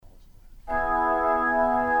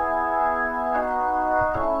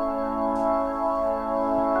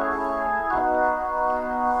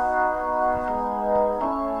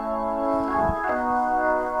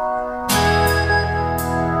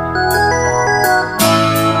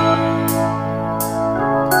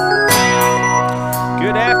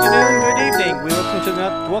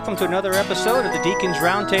welcome to another episode of the Deacons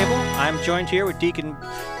Roundtable. I'm joined here with Deacon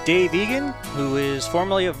Dave Egan, who is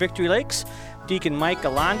formerly of Victory Lakes, Deacon Mike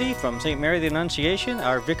Alandi from St. Mary the Annunciation,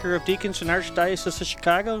 our Vicar of Deacons in Archdiocese of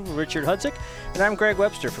Chicago, Richard Hudzik, and I'm Greg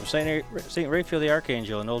Webster from St. Raphael the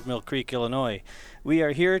Archangel in Old Mill Creek, Illinois. We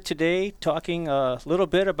are here today talking a little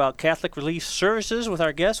bit about Catholic Relief Services with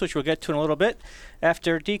our guests, which we'll get to in a little bit,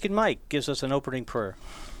 after Deacon Mike gives us an opening prayer.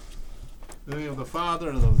 In the name of the Father,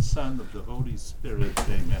 and of the Son, and of the Holy Spirit.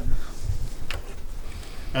 Amen.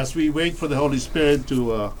 As we wait for the Holy Spirit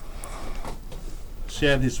to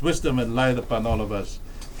shed His wisdom and light upon all of us,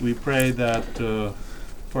 we pray that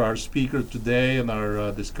for our speaker today and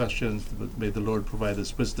our discussions, may the Lord provide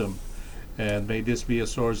us wisdom, and may this be a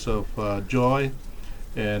source of joy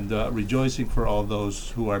and rejoicing for all those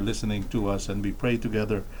who are listening to us. And we pray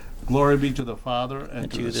together, glory be to the Father,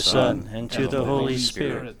 and to the Son, and to the Holy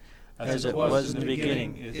Spirit, as it was in the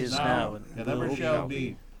beginning, is now, and ever shall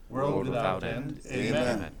be, world without end.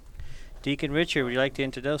 Amen. Deacon Richard, would you like to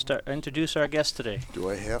introduce our guest today? Do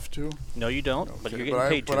I have to? No, you don't, Okay, but you're getting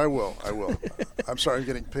paid to. But I will. I'm sorry, I'm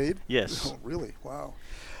getting paid? Yes. Oh, really? Wow.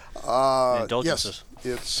 Indulgences.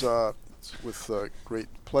 Yes, it's with great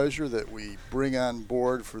pleasure that we bring on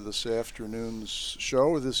board for this afternoon's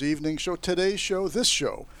show, this evening's show, today's show, this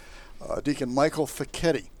show, Deacon Michael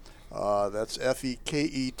Fekete. That's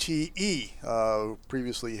F-E-K-E-T-E,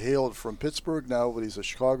 previously hailed from Pittsburgh, now but he's a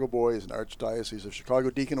Chicago boy. He's an Archdiocese of Chicago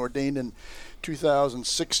deacon, ordained in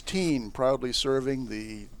 2016, proudly serving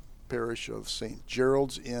the parish of St.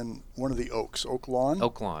 Gerald's in one of the Oaks, Oak Lawn.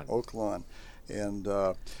 And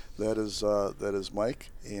that is Mike,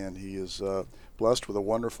 and he is blessed with a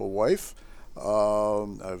wonderful wife.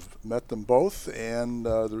 I've met them both, and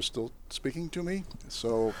they're still speaking to me,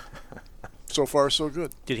 so far, so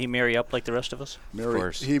good. Did he marry up like the rest of us? Of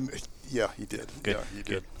course. He did. Good. Yeah, he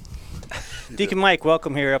did. Deacon Mike,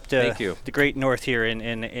 welcome here up to Thank you. the Great North here in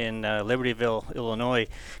Libertyville, Illinois.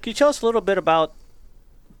 Can you tell us a little bit about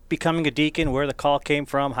becoming a deacon, where the call came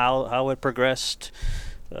from, how it progressed,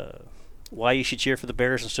 why you should cheer for the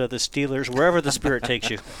Bears instead of the Steelers, wherever the Spirit takes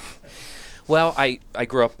you? Well, I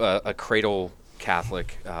grew up a cradle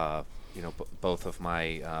Catholic. Both of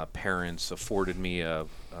my parents afforded me a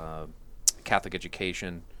Catholic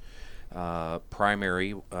education.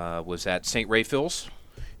 Primary was at St. Raphael's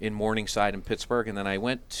in Morningside in Pittsburgh, and then I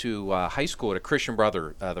went to high school at a Christian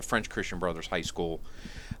Brother, the French Christian Brothers High School,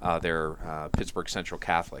 there, Pittsburgh Central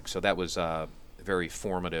Catholic. So that was very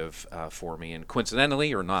formative for me. And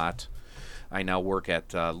coincidentally or not, I now work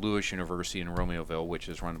at Lewis University in Romeoville, which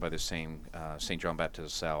is run by the same St. John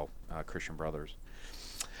Baptist Cell Christian Brothers.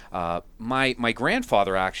 My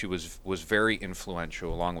grandfather actually was very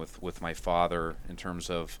influential, along with my father, in terms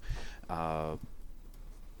of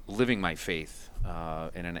living my faith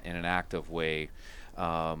in an active way.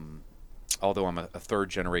 Although I'm a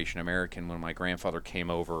third-generation American, when my grandfather came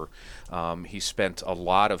over, he spent a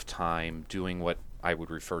lot of time doing what I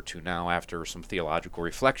would refer to now, after some theological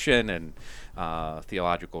reflection and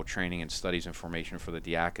theological training and studies and formation for the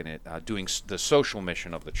diaconate, doing the social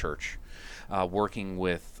mission of the church. Working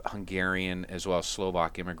with Hungarian as well as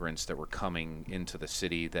Slovak immigrants that were coming into the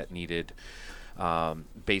city that needed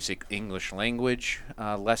basic English language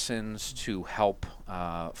lessons to help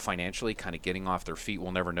financially kind of getting off their feet.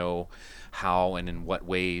 We'll never know how and in what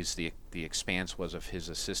ways the expanse was of his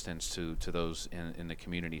assistance to those in the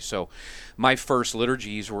community. So my first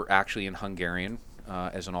liturgies were actually in Hungarian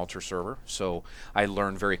as an altar server. So I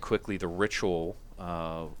learned very quickly the ritual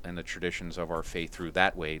and the traditions of our faith through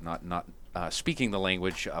that way, not speaking the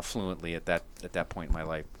language fluently at that point in my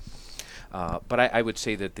life. But I would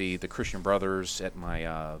say that the Christian Brothers at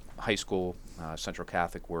my high school, Central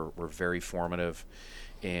Catholic, were very formative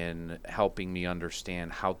in helping me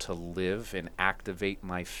understand how to live and activate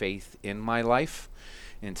my faith in my life,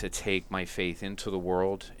 and to take my faith into the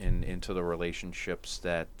world and into the relationships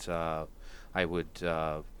that I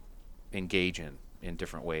would engage in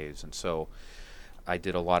different ways. And so I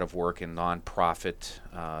did a lot of work in nonprofits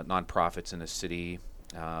in the city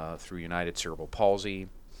through United Cerebral Palsy.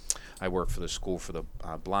 I worked for the School for the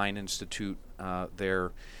Blind Institute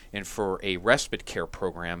there, and for a respite care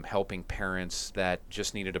program, helping parents that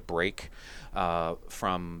just needed a break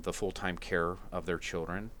from the full-time care of their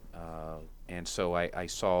children. And so I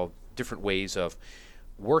saw different ways of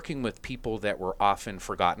working with people that were often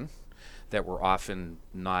forgotten, that were often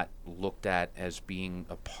not looked at as being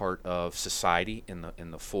a part of society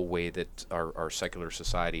in the full way that our secular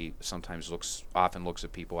society sometimes often looks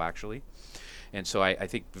at people, actually. And so I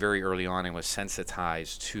think very early on I was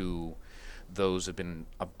sensitized to those who have been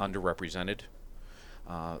underrepresented,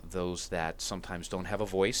 those that sometimes don't have a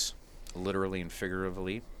voice, literally and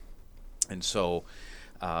figuratively. And so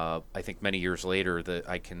I think many years later that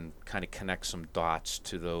I can kind of connect some dots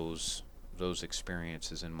to those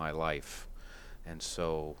experiences in my life. And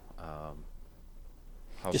so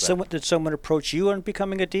Did someone approach you on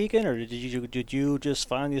becoming a deacon, or did you just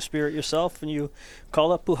find the Spirit yourself and you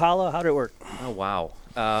call up Puhala? How did it work? Oh, wow.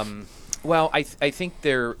 Well, I think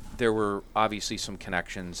there were obviously some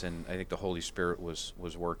connections, and I think the Holy Spirit was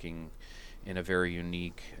working in a very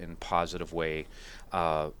unique and positive way.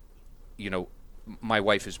 My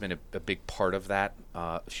wife has been a big part of that.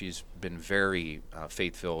 She's been very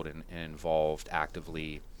faith-filled and involved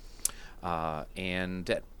actively.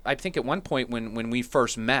 I think at one point when we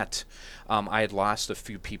first met, I had lost a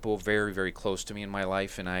few people very, very close to me in my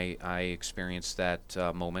life, and I experienced that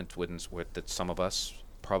moment that some of us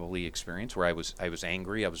probably experienced, where I was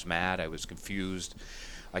angry, I was mad, I was confused,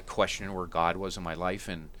 I questioned where God was in my life,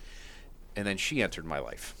 and then she entered my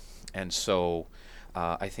life. And so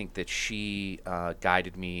I think that she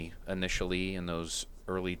guided me initially in those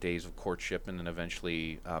early days of courtship and then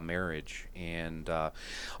eventually marriage. And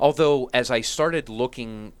although as I started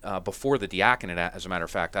looking before the diaconate, as a matter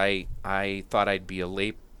of fact, I thought I'd be a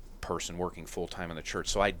lay person working full-time in the church.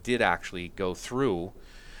 So I did actually go through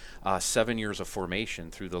 7 years of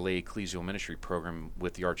formation through the lay ecclesial ministry program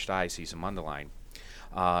with the Archdiocese of Mundelein.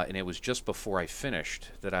 And it was just before I finished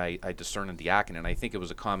that I discerned a diaconate. And I think it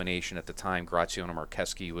was a combination at the time. Graziano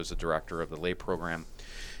Marcheschi was the director of the lay program,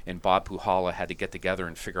 and Bob Puhala had to get together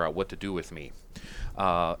and figure out what to do with me.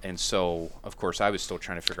 And so, of course, I was still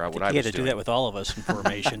trying to figure out what I was doing. He had to do that with all of us in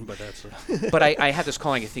formation, but that's... But I had this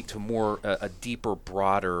calling, I think, to more a deeper,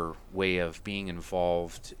 broader way of being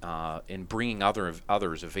involved in bringing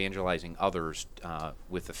others, evangelizing others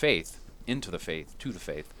with the faith, into the faith, to the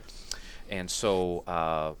faith. And so,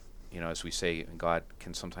 as we say, God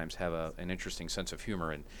can sometimes have an interesting sense of humor.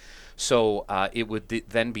 And so it would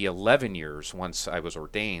then be 11 years once I was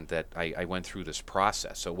ordained that I went through this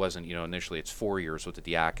process. So it wasn't, initially it's 4 years with the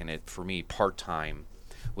diaconate. For me, part-time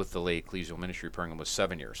with the lay ecclesial ministry program was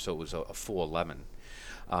 7 years. So it was a full 11.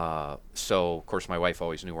 So, of course, my wife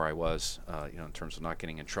always knew where I was, in terms of not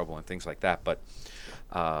getting in trouble and things like that. But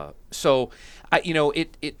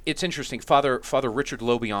it's interesting. Father Richard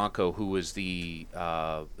Lobianco, who was the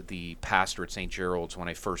pastor at St. Gerald's when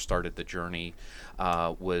I first started the journey,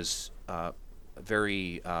 was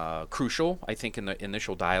very crucial, I think, in the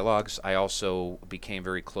initial dialogues. I also became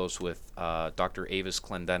very close with Dr. Avis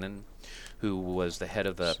Clendenin, who was the head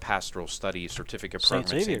of the Pastoral Studies Certificate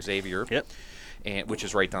Program at St. Xavier. Yep. Which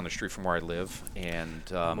is right down the street from where I live. And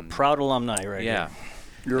I'm a proud alumni right here.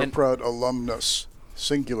 You're a proud alumnus,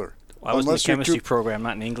 singular. Well, I was in the chemistry program,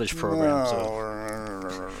 not an English program.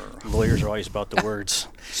 So lawyers are always about the words.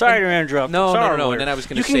 Sorry to interrupt. No. Lawyer. And then I was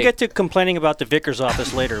going to say... You can get to complaining about the vicar's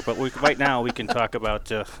office later, but right now we can talk about...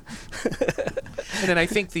 And then I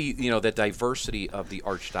think the diversity of the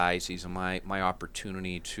Archdiocese and my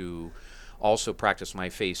opportunity to also practice my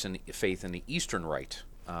faith in the Eastern Rite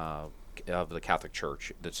of the Catholic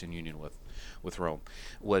Church that's in union with Rome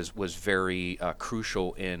was very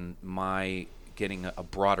crucial in my getting a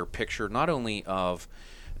broader picture, not only of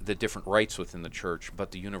the different rites within the church,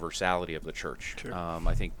 but the universality of the church. Sure.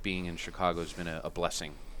 I think being in Chicago has been a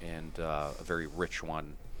blessing and a very rich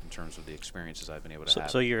one in terms of the experiences I've been able to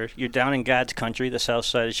have. So you're down in God's country, the south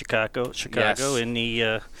side of Chicago, Yes. in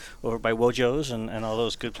the over by Wojo's and all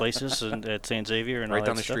those good places, and at St. Xavier and right all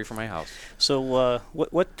down that the stuff. street from my house. So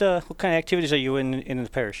what kind of activities are you in the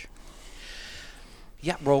parish?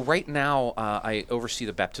 Yeah, well, right now I oversee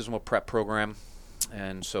the baptismal prep program,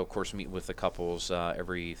 and so, of course, meet with the couples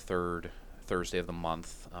every third Thursday of the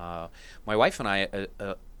month. My wife and I,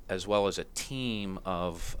 as well as a team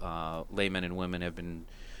of laymen and women, have been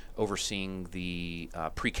overseeing the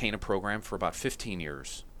pre-Cana program for about 15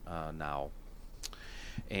 years now.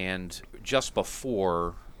 And just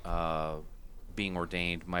before being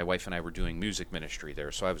ordained, my wife and I were doing music ministry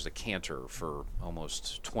there, so I was a cantor for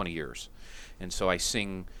almost 20 years. And so I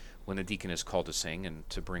sing when a deacon is called to sing and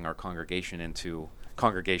to bring our congregation into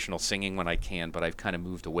congregational singing when I can, but I've kind of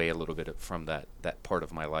moved away a little bit from that part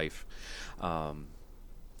of my life.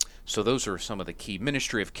 So those are some of the key.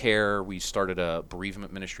 Ministry of Care, we started a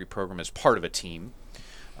bereavement ministry program as part of a team.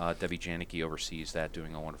 Debbie Janicki oversees that,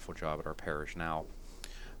 doing a wonderful job at our parish now.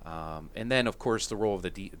 And then, of course, the role of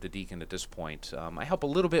the deacon at this point. I help a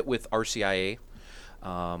little bit with RCIA.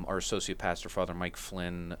 Our associate pastor, Father Mike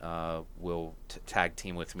Flynn, will tag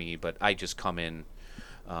team with me, but I just come in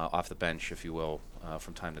off the bench, if you will,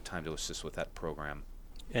 from time to time to assist with that program.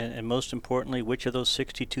 And most importantly, which of those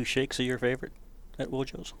 62 shakes are your favorite? at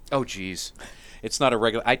Wojo's? Oh, geez. It's not a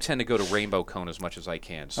regular. I tend to go to Rainbow Cone as much as I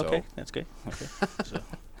can. So. Okay, that's good. Okay.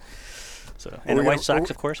 And the White Sox,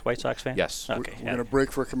 of course, White Sox fan? Yes. Okay. We're going to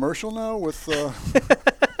break for a commercial now with...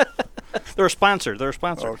 They're a sponsor.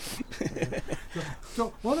 Okay.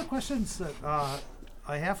 So one of the questions that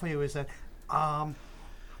I have for you is that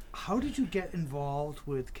how did you get involved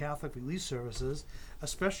with Catholic Relief Services,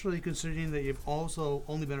 especially considering that you've also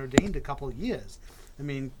only been ordained a couple of years? I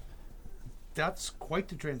mean, that's quite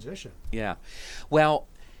the transition. Yeah. Well,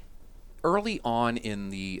 early on in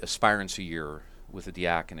the aspirancy year with the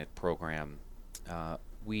diaconate program,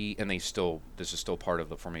 this is still part of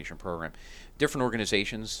the formation program, different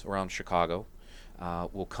organizations around Chicago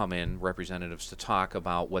will come in, representatives, to talk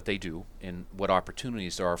about what they do and what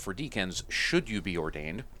opportunities there are for deacons should you be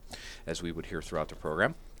ordained, as we would hear throughout the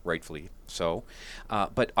program, rightfully so,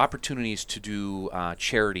 but opportunities to do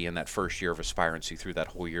charity in that first year of aspirancy through that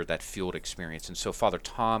whole year, that field experience. And so Father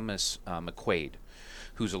Thomas McQuaid,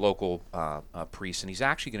 who's a local priest, and he's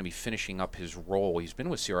actually going to be finishing up his role. He's been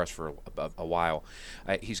with CRS for a while.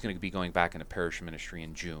 He's going to be going back into parish ministry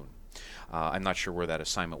in June. I'm not sure where that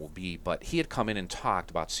assignment will be, but he had come in and talked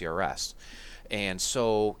about CRS. And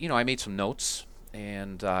so, I made some notes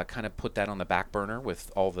and kind of put that on the back burner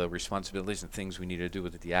with all the responsibilities and things we needed to do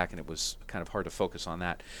with the diaconate. It was kind of hard to focus on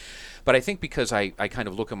that. But I think because I kind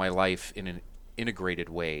of look at my life in an integrated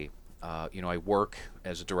way, I work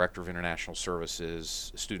as a director of international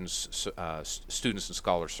services, students and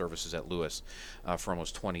scholar services at Lewis for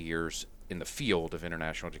almost 20 years in the field of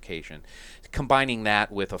international education. Combining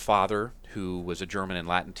that with a father who was a German and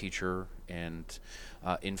Latin teacher and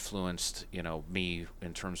influenced, me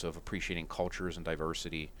in terms of appreciating cultures and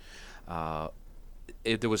diversity.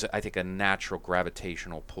 There was, I think, a natural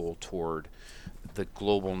gravitational pull toward the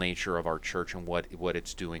global nature of our church and what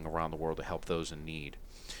it's doing around the world to help those in need.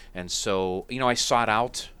 And so, I sought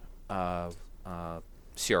out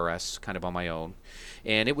CRS kind of on my own,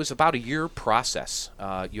 and it was about a year process.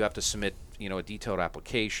 You have to submit, a detailed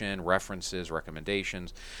application, references,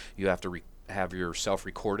 recommendations. You have to have yourself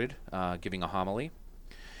recorded giving a homily,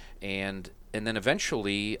 and then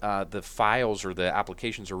eventually the files or the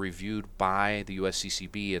applications are reviewed by the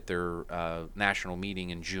USCCB at their national meeting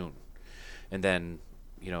in June, and then,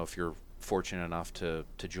 if you're fortunate enough to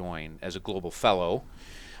join as a global fellow,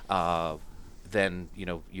 then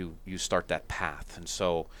you start that path. And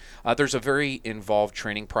so there's a very involved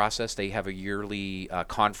training process. They have a yearly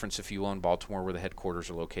conference, if you will, in Baltimore, where the headquarters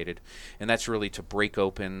are located, and that's really to break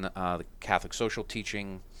open the Catholic social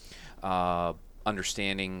teaching,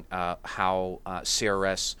 understanding how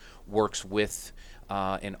CRS works with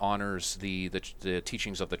and honors the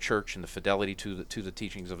teachings of the church and the fidelity to the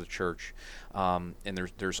teachings of the church. And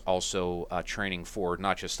there's also training for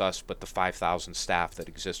not just us, but the 5,000 staff that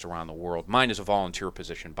exist around the world. Mine is a volunteer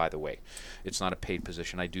position, by the way. It's not a paid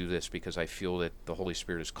position. I do this because I feel that the Holy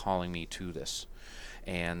Spirit is calling me to this.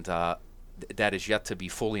 And that is yet to be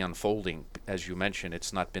fully unfolding. As you mentioned,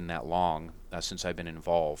 it's not been that long since I've been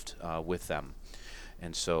involved with them.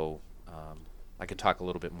 And so I could talk a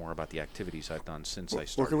little bit more about the activities I've done since I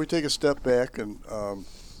started. Well, can we take a step back and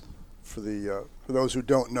for those who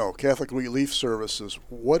don't know, Catholic Relief Services,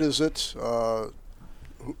 what is it?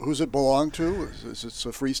 Who's it belong to? Is it a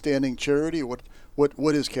freestanding charity?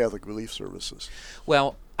 What is Catholic Relief Services?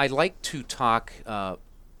 Well, I like to talk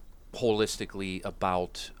holistically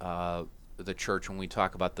about the church when we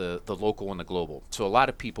talk about the local and the global. So a lot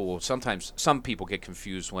of people will some people get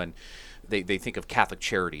confused when they think of Catholic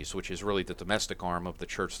Charities, which is really the domestic arm of the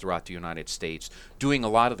church throughout the United States, doing a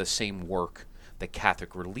lot of the same work that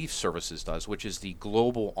Catholic Relief Services does, which is the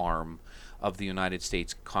global arm of the United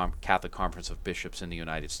States Catholic Conference of Bishops in the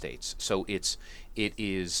United States. So it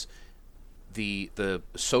is the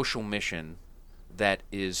social mission that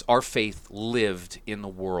is our faith lived in the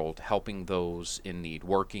world, helping those in need,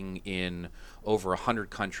 working in over 100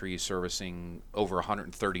 countries, servicing over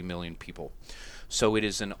 130 million people. So it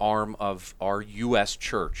is an arm of our U.S.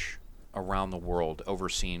 church around the world,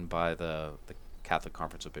 overseen by the Catholic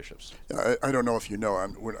Conference of Bishops. I don't know if you know,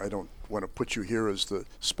 I don't want to put you here as the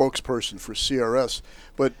spokesperson for CRS,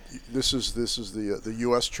 but this is the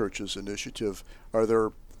U.S. Church's initiative. Are there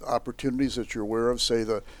opportunities that you're aware of, say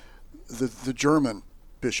the German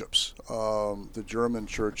bishops? The German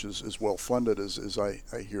church is well funded, as I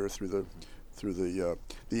hear through the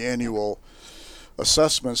annual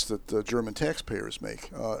assessments that the German taxpayers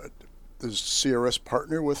make. Does CRS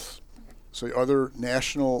partner with, say, other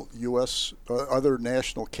national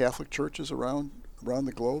Catholic churches around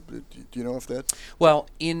the globe? Do you know if that? Well,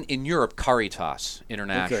 in Europe, Caritas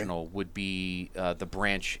International would be the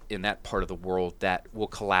branch in that part of the world that will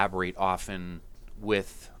collaborate often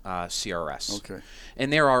with CRS. Okay.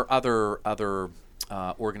 And there are other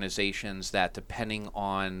organizations that, depending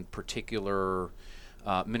on particular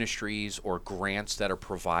ministries or grants that are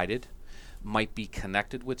provided, might be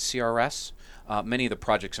connected with CRS. Many of the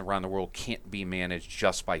projects around the world can't be managed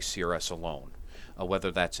just by CRS alone,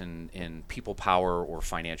 whether that's in people power or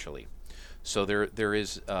financially. So there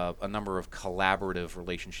is a number of collaborative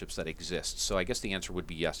relationships that exist. So I guess the answer would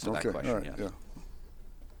be yes to that question. All right, yes. yeah.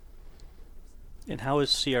 And how is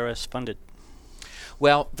CRS funded?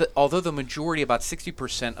 Well, although the majority, about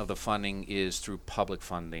 60% of the funding is through public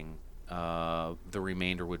funding, the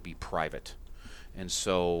remainder would be private. And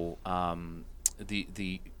so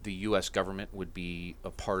the U.S. government would be a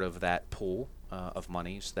part of that pool of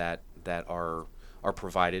monies that are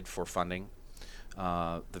provided for funding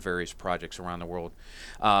the various projects around the world.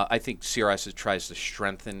 I think CRS tries to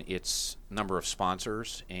strengthen its number of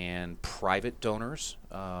sponsors and private donors.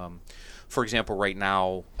 For example, right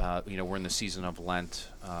now, we're in the season of Lent,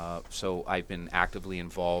 so I've been actively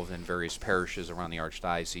involved in various parishes around the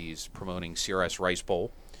Archdiocese promoting CRS Rice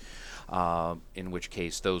Bowl, in which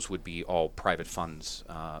case those would be all private funds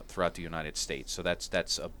throughout the United States. So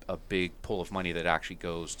that's a big pool of money that actually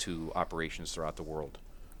goes to operations throughout the world.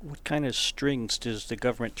 What kind of strings does the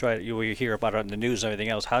government try to, you hear about it on the news and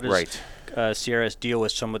everything else, how does CRS deal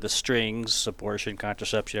with some of the strings, abortion,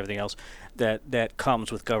 contraception, everything else, that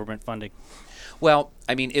comes with government funding? Well,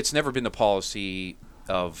 I mean, it's never been the policy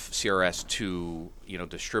of CRS to,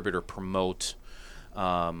 distribute or promote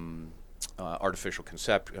artificial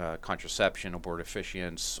contraception,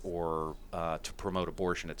 abortifacients, or to promote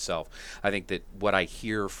abortion itself. I think that what I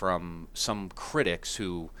hear from some critics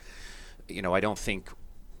who, I don't think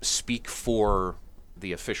speak for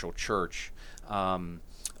the official church,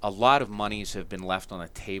 a lot of monies have been left on the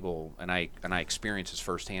table, and I experienced this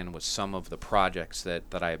firsthand with some of the projects that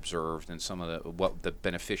I observed and some of what the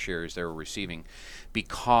beneficiaries they were receiving,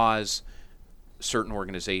 because certain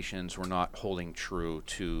organizations were not holding true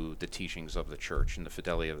to the teachings of the church and the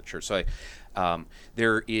fidelity of the church. So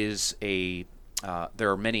there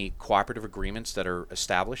are many cooperative agreements that are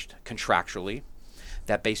established contractually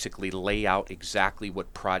that basically lay out exactly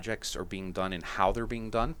what projects are being done and how they're being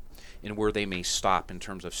done, and where they may stop in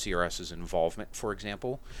terms of CRS's involvement, for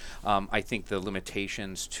example. I think the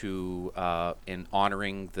limitations to in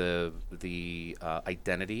honoring the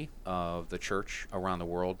identity of the church around the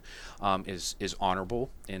world is honorable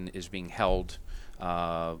and is being held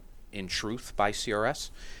in truth by CRS,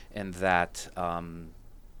 and that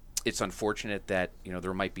it's unfortunate that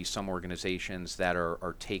there might be some organizations that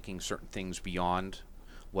are taking certain things beyond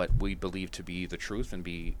what we believe to be the truth and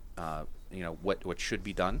be what should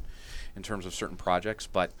be done in terms of certain projects.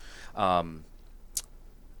 But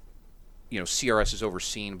CRS is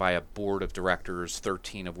overseen by a board of directors,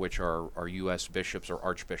 13 of which are U.S. bishops or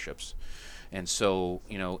archbishops. And so,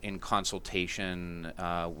 in consultation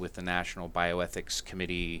with the National Bioethics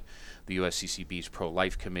Committee, the USCCB's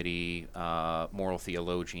Pro-Life Committee, moral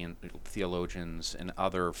theologians, and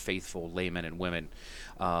other faithful laymen and women,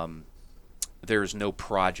 there's no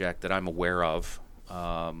project that I'm aware of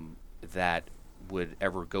that would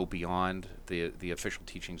ever go beyond the official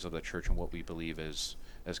teachings of the church and what we believe as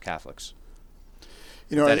Catholics.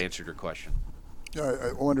 That answered your question.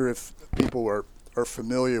 I wonder if people are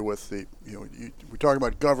familiar with we talk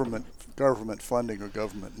about government funding or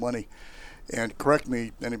government money, and correct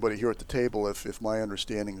me, anybody here at the table, if my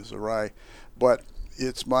understanding is awry, but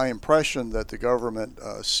it's my impression that the government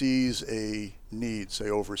sees a need, say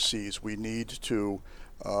overseas. We need to,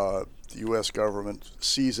 the U.S. government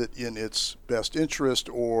sees it in its best interest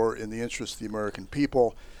or in the interest of the American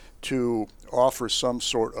people to offer some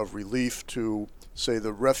sort of relief to, say,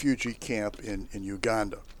 the refugee camp in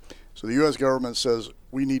Uganda. So the U.S. government says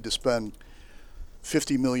we need to spend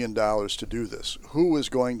 $50 million to do this. Who is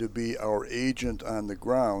going to be our agent on the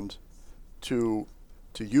ground to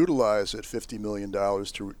utilize that $50 million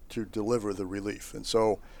to deliver the relief? And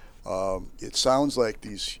so it sounds like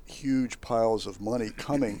these huge piles of money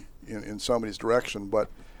coming in somebody's direction, but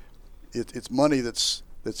it's money that's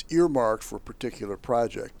earmarked for a particular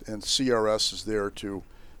project, and CRS is there to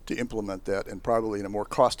implement that, and probably in a more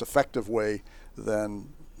cost-effective way than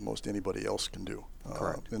most anybody else can do.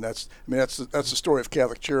 Correct. And that's the story of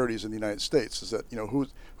Catholic Charities in the United States, is that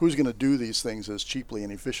who's going to do these things as cheaply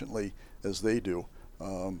and efficiently as they do,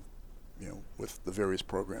 with the various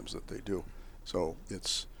programs that they do. So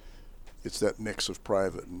it's that mix of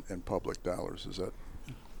private and public dollars. Is that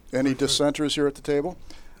any dissenters here at the table?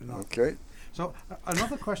 No. Okay. So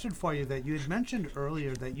another question for you, that you had mentioned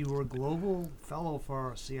earlier that you were a global fellow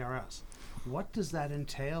for CRS. What does that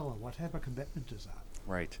entail, and what type of commitment is that?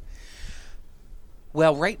 Right.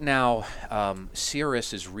 Well, right now,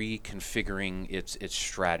 CRS is reconfiguring its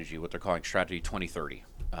strategy, what they're calling Strategy 2030.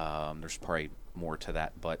 There's probably more to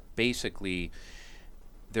that, but basically,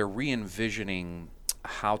 they're re-envisioning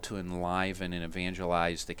how to enliven and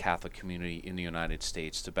evangelize the Catholic community in the United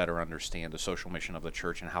States to better understand the social mission of the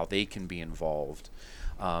church and how they can be involved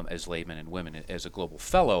as laymen and women. As a global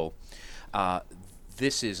fellow,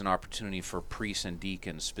 this is an opportunity for priests and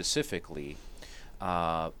deacons specifically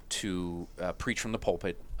to preach from the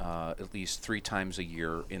pulpit at least 3 times a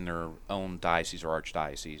year in their own diocese or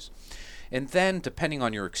archdiocese. And then, depending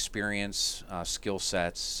on your experience, skill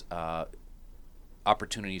sets,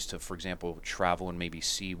 opportunities to, for example, travel and maybe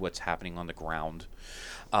see what's happening on the ground,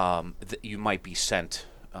 you might be sent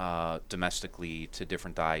domestically to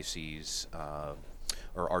different dioceses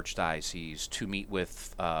or archdioceses to meet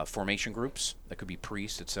with formation groups. That could be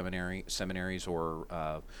priests at seminaries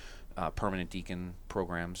or permanent deacon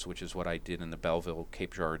programs, which is what I did in the Belleville,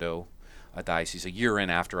 Cape Girardeau diocese. A year in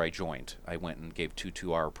after I joined, I went and gave 2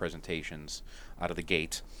 2-hour presentations out of the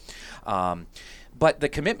gate. But the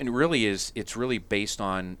commitment really it's really based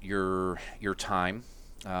on your time,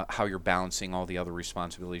 how you're balancing all the other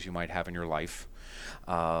responsibilities you might have in your life.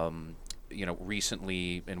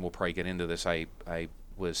 Recently, and we'll probably get into this, I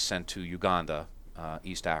was sent to Uganda,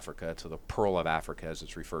 East Africa, to the Pearl of Africa, as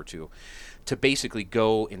it's referred to basically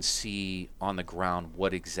go and see on the ground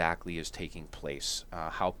what exactly is taking place,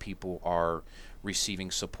 how people are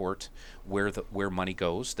receiving support, where money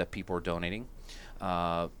goes that people are donating,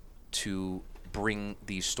 to bring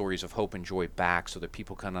these stories of hope and joy back so that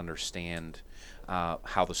people can understand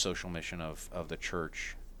how the social mission of the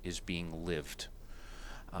church is being lived.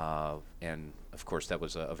 And of course, that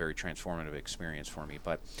was a very transformative experience for me.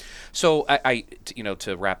 But so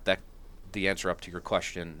to wrap the answer up to your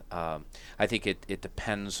question, I think it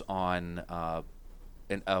depends on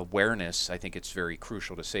an awareness. I think it's very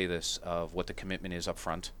crucial to say this of what the commitment is up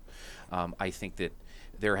front. I think that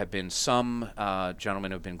there have been some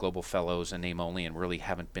gentlemen who have been global fellows in name only and really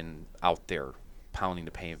haven't been out there pounding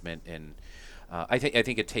the pavement. And I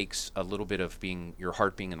think it takes a little bit of your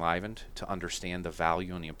heart being enlivened to understand the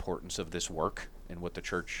value and the importance of this work and what the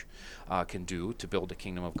church can do to build the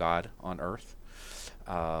kingdom of God on earth.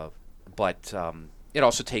 But it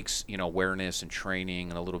also takes awareness and training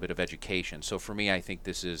and a little bit of education. So for me, I think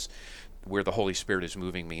this is where the Holy Spirit is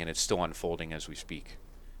moving me, and it's still unfolding as we speak.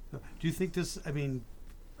 Do you think this? I mean,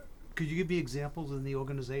 could you give me examples in the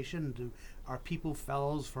organization? Are people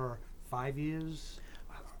fellows for 5 years?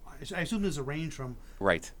 I assume there's a range from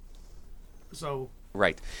right. So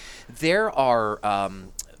right, there are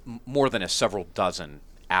more than several dozen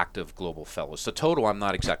active global fellows. The total, I'm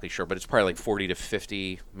not exactly sure, but it's probably like 40 to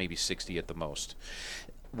 50, maybe 60 at the most.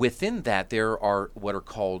 Within that, there are what are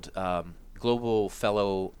called global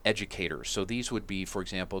fellow educators. So these would be, for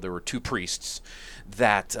example, there were 2 priests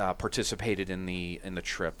that participated in the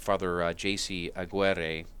trip. Father J.C.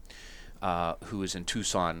 Aguirre, who is in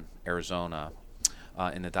Tucson, Arizona,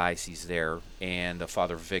 in the diocese there, and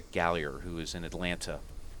Father Vic Gallier, who is in Atlanta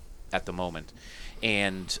at the moment.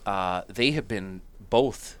 And they have been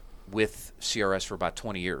both with CRS for about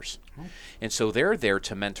 20 years. And so they're there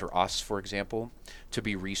to mentor us, for example, to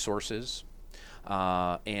be resources,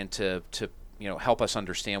 and to help us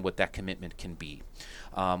understand what that commitment can be.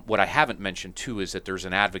 What I haven't mentioned, too, is that there's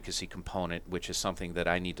an advocacy component, which is something that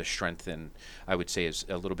I need to strengthen, I would say is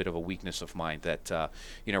a little bit of a weakness of mine, that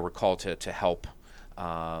we're called to help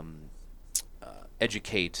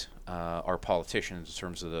educate our politicians in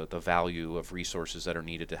terms of the value of resources that are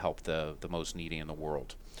needed to help the most needy in the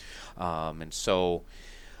world. And so,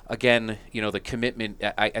 again, the commitment,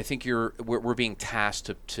 I think we're being tasked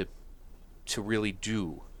to really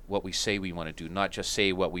do what we say we want to do, not just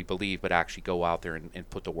say what we believe, but actually go out there and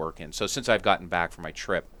put the work in. So since I've gotten back from my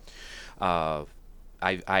trip,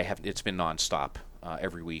 it's been nonstop.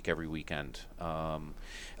 Every week, every weekend. A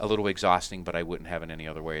little exhausting, but I wouldn't have it any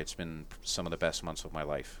other way. It's been some of the best months of my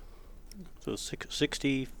life. So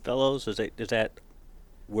 60 fellows, is that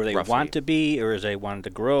where they Roughly. want to be, or is they wanting to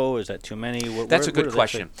grow? Is that too many? That's a good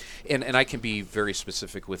question, and I can be very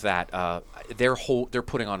specific with that. They're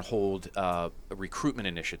putting on hold recruitment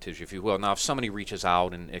initiatives, if you will. Now, if somebody reaches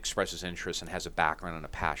out and expresses interest and has a background and a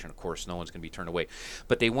passion, of course, no one's going to be turned away.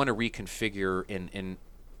 But they want to reconfigure and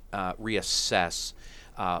reassess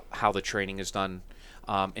how the training is done,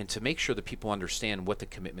 and to make sure that people understand what the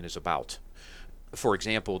commitment is about. For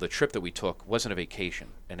example, the trip that we took wasn't a vacation,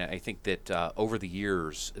 and I think that over the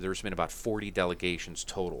years there's been about 40 delegations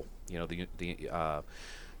total. The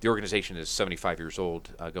organization is 75 years old,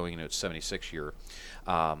 going into its 76th year.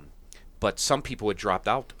 But some people had dropped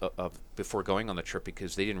out of before going on the trip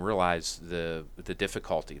because they didn't realize the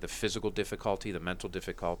difficulty, the physical difficulty, the mental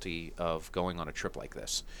difficulty of going on a trip like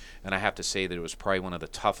this. And I have to say that it was probably one of the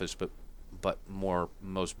toughest but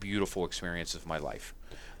most beautiful experiences of my life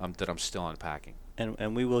that I'm still unpacking.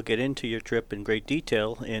 And we will get into your trip in great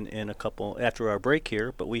detail in a couple after our break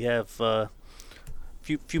here. But we have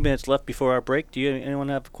few minutes left before our break. Anyone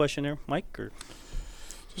have a question there, Mike? Or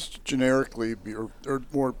just generically, or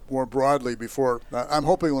more broadly, before I'm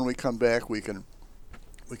hoping when we come back we can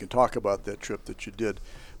talk about that trip that you did.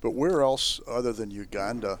 But where else other than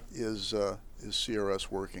Uganda is CRS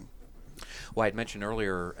working? Well, I had mentioned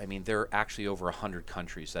earlier, I mean, there are actually over 100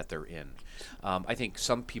 countries that they're in. I think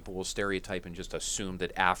some people will stereotype and just assume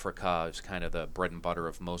that Africa is kind of the bread and butter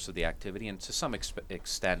of most of the activity, and to some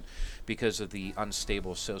extent, because of the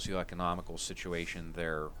unstable socioeconomical situation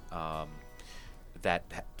there, that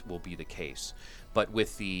will be the case. But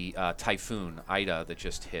with the typhoon Ida that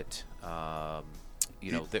just hit,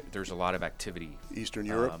 there's a lot of activity. Eastern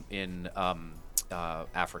Europe? In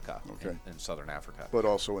Africa, okay. in southern Africa. But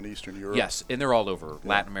also in Eastern Europe? Yes, and they're all over.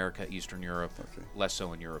 Latin America, Eastern Europe, okay. Less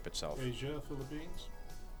so in Europe itself. Asia, Philippines?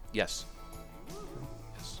 Yes.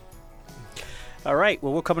 all right.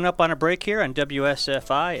 Well, we're coming up on a break here on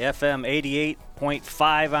WSFI FM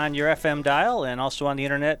 88.5 on your FM dial, and also on the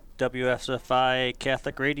internet,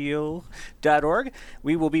 WSFICatholicRadio.org.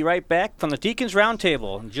 We will be right back from the Deacons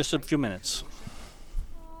Roundtable in just a few minutes.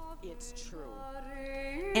 It's true.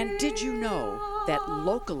 And did you know that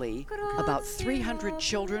locally about 300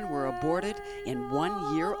 children were aborted in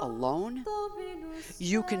 1 year alone?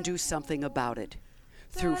 You can do something about it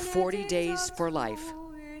through 40 Days for Life.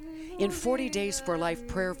 In 40 Days for Life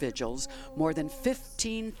prayer vigils, more than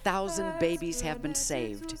 15,000 babies have been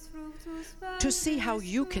saved. To see how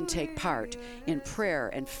you can take part in prayer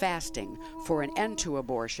and fasting for an end to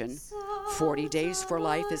abortion, 40 Days for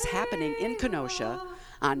Life is happening in Kenosha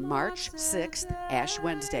on March 6th, Ash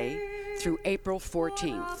Wednesday, through April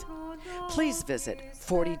 14th. Please visit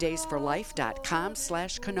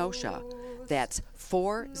 40daysforlife.com/Kenosha. That's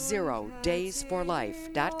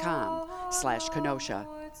 40daysforlife.com/Kenosha.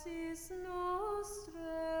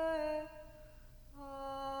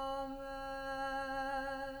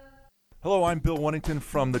 Hello, I'm Bill Wennington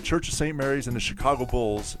from the Church of St. Mary's and the Chicago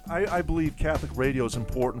Bulls. I believe Catholic radio is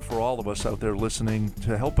important for all of us out there listening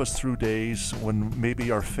to help us through days when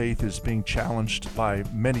maybe our faith is being challenged by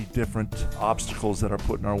many different obstacles that are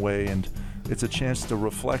put in our way. And it's a chance to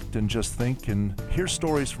reflect and just think and hear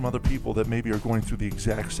stories from other people that maybe are going through the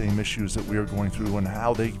exact same issues that we are going through and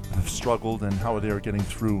how they have struggled and how they are getting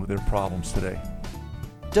through their problems today.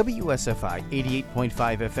 WSFI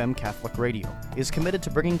 88.5 FM Catholic Radio is committed to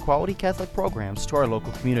bringing quality Catholic programs to our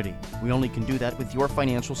local community. We only can do that with your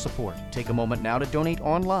financial support. Take a moment now to donate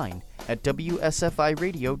online at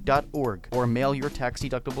WSFIRadio.org or mail your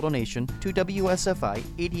tax-deductible donation to WSFI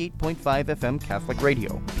 88.5 FM Catholic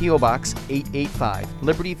Radio, P.O. Box 885,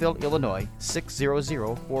 Libertyville, Illinois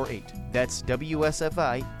 60048. That's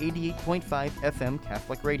WSFI 88.5 FM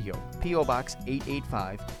Catholic Radio, P.O. Box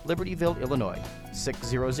 885, Libertyville, Illinois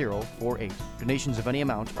 60048. Donations of any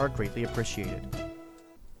amount are greatly appreciated.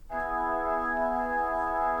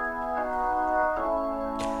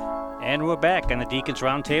 And we're back on the Deacons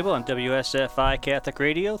Roundtable on WSFI Catholic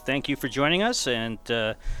Radio. Thank you for joining us, and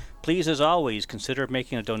please, as always, consider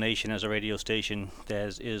making a donation as a radio station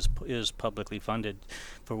that is publicly funded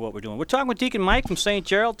for what we're doing. We're talking with Deacon Mike from St.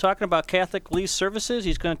 Gerald, talking about Catholic Police Services.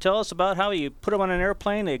 He's going to tell us about how you put him on an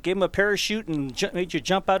airplane, they gave him a parachute, and made you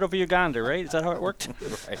jump out over Uganda, right? Is that how it worked?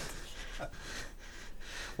 Right.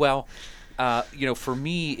 Well, for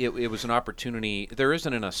me, it was an opportunity. There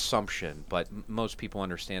isn't an assumption, but most people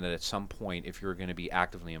understand that at some point, if you're going to be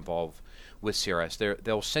actively involved with CRS,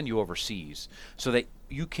 they'll send you overseas so that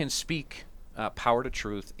you can speak power to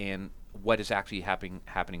truth and what is actually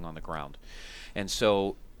happening on the ground. And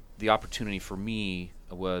so the opportunity for me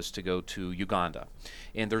was to go to Uganda.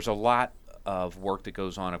 And there's a lot of work that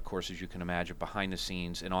goes on, of course, as you can imagine, behind the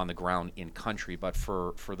scenes and on the ground in country. But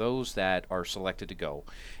for those that are selected to go,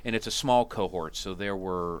 and it's a small cohort, so there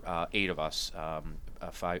were 8 of us,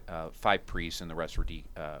 5 priests, and the rest were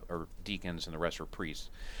deacons, and the rest were priests.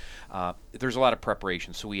 There's a lot of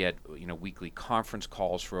preparation. So we had weekly conference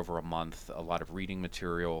calls for over a month, a lot of reading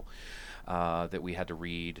material that we had to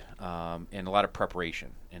read, and a lot of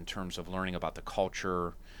preparation in terms of learning about the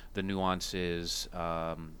culture, the nuances,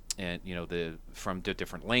 and from the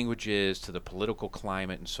different languages to the political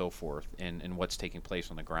climate and so forth, and what's taking place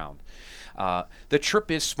on the ground. The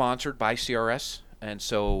trip is sponsored by CRS. And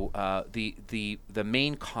so the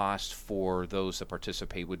main cost for those that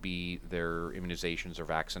participate would be their immunizations or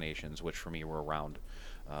vaccinations, which for me were around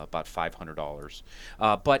about $500.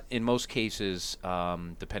 But in most cases,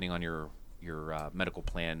 depending on your medical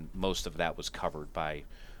plan, most of that was covered by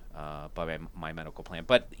my medical plan.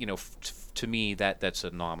 But to me, that's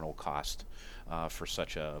a nominal cost for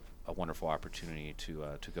such a wonderful opportunity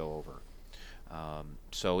to go over.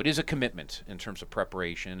 So it is a commitment in terms of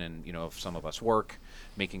preparation, and if some of us work,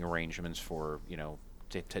 making arrangements for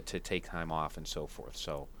to take time off and so forth.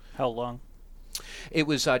 So How long? it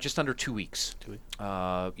was just under 2 weeks. 2 weeks.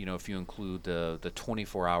 If you include the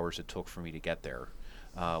 24 hours it took for me to get there,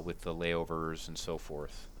 with the layovers and so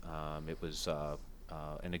forth, it was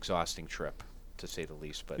an exhausting trip, to say the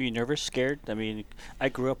least. But Were you nervous, scared? I mean, I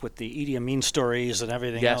grew up with the Idi Amin stories and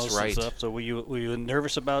everything Yes, else right. and stuff. So were you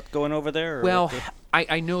nervous about going over there? Or well, what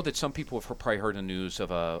I know that some people have probably heard the news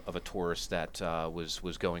of a tourist that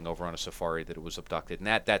was going over on a safari, that it was abducted, and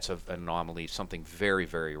that's an anomaly, something very,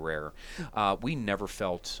 very rare. We never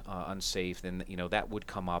felt unsafe, and that would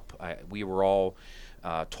come up. We were all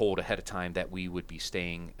told ahead of time that we would be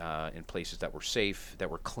staying in places that were safe, that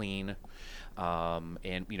were clean.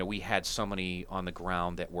 And we had somebody on the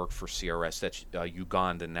ground that worked for CRS, that's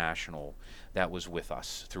Uganda National, that was with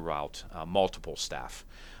us throughout, multiple staff,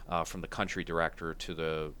 from the country director to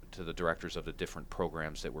the directors of the different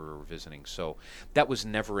programs that we were visiting. So that was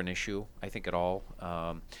never an issue, I think, at all.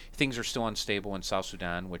 Things are still unstable in South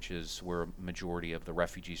Sudan, which is where a majority of the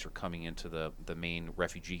refugees are coming into the main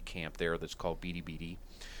refugee camp there, that's called Bidi Bidi,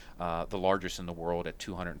 the largest in the world at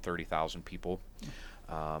 230,000 people.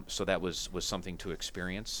 So that was something to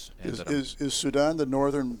experience. And Is Sudan the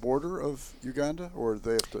northern border of Uganda, or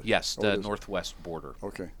they have to? Yes, the northwest border.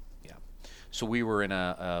 Okay. Yeah. So we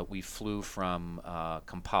were we flew from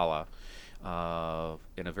Kampala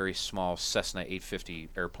in a very small Cessna 850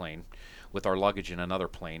 airplane with our luggage in another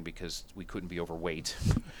plane because we couldn't be overweight.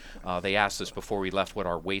 They asked us before we left what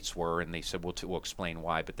our weights were, and they said, we'll explain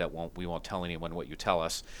why, but we won't tell anyone what you tell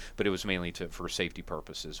us. But it was mainly for safety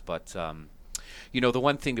purposes. But the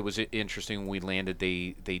one thing that was interesting when we landed,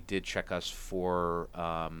 they did check us for,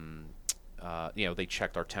 they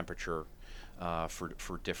checked our temperature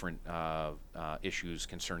for different issues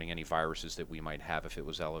concerning any viruses that we might have if it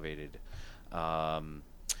was elevated.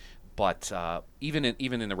 But even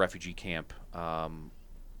in the refugee camp,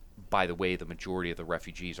 by the way, the majority of the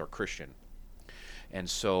refugees are Christian. And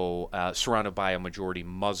so surrounded by a majority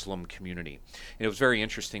Muslim community. And it was very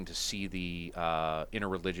interesting to see the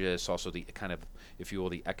interreligious, also the kind of, if you will,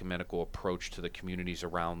 the ecumenical approach to the communities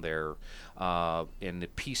around there, and the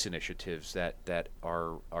peace initiatives that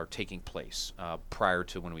are taking place prior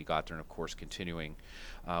to when we got there, and of course continuing,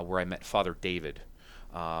 where I met Father David,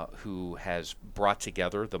 who has brought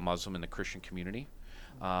together the Muslim and the Christian community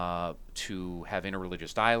to have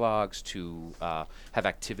interreligious dialogues, to have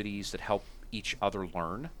activities that help each other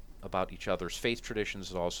learn about each other's faith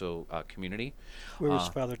traditions, and also community. Where was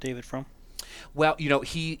Father David from? Well,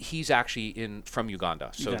 he's actually from Uganda,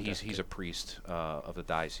 so Uganda, he's a priest of the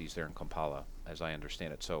diocese there in Kampala, as I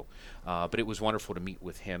understand it. So, but it was wonderful to meet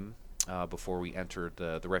with him before we entered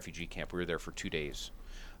the refugee camp. We were there for 2 days,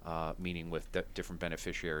 meeting with different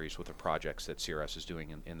beneficiaries with the projects that CRS is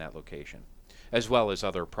doing in that location, as well as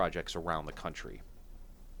other projects around the country.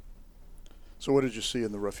 So what did you see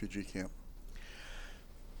in the refugee camp?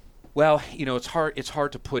 Well, it's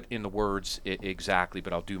hard to put into words exactly,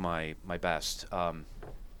 but I'll do my best.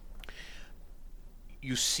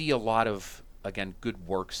 You see a lot of, again, good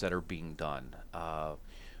works that are being done.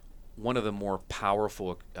 One of the more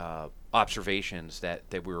powerful observations that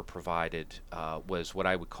we were provided was what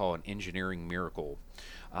I would call an engineering miracle,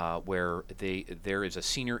 where there is a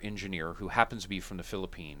senior engineer who happens to be from the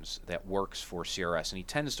Philippines that works for CRS, and he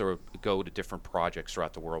tends to go to different projects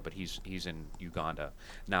throughout the world, but he's in Uganda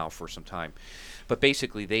now for some time. But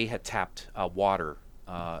basically, they had tapped water,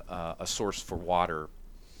 a source for water,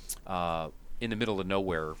 in the middle of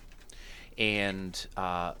nowhere. And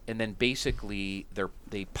then basically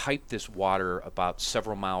they pipe this water about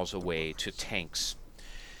several miles away to tanks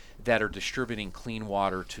that are distributing clean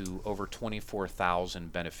water to over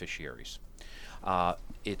 24,000 beneficiaries.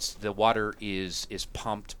 The water is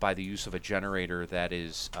pumped by the use of a generator that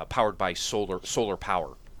is powered by solar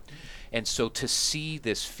power. And so to see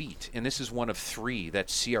this feat, and this is one of 3 that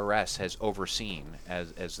CRS has overseen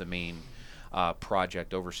as the main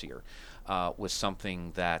project overseer, was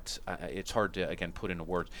something that it's hard to, again, put into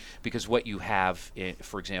words, because what you have,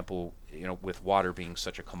 for example, with water being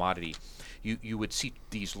such a commodity, you would see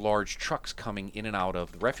these large trucks coming in and out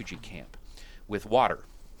of the refugee camp with water.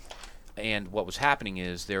 And what was happening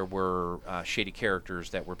is there were shady characters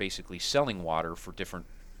that were basically selling water through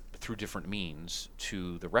different means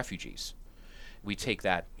to the refugees. We take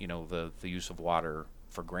that, the use of water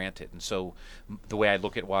for granted. And so the way I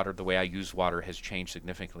look at water, the way I use water has changed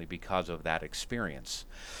significantly because of that experience.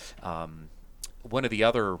 One of the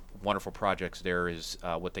other wonderful projects there is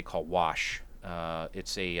what they call WASH.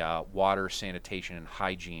 It's a water, sanitation, and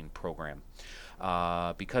hygiene program.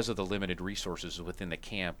 Because of the limited resources within the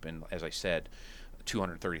camp, and as I said,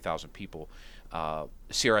 230,000 people,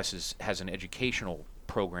 CRS has an educational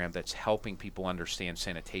program that's helping people understand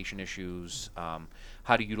sanitation issues,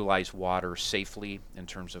 how to utilize water safely in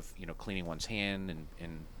terms of cleaning one's hand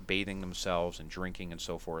and bathing themselves and drinking and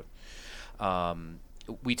so forth.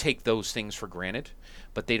 We take those things for granted,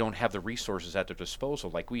 but they don't have the resources at their disposal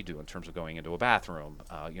like we do in terms of going into a bathroom,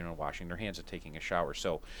 washing their hands and taking a shower.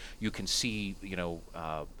 So you can see,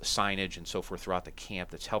 signage and so forth throughout the camp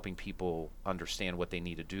that's helping people understand what they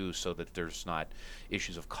need to do so that there's not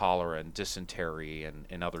issues of cholera and dysentery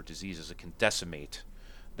and other diseases that can decimate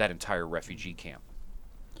that entire refugee camp.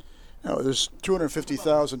 Now, there's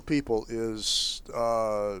 250,000 people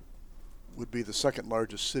would be the second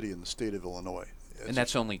largest city in the state of Illinois. And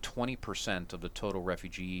that's only 20% of the total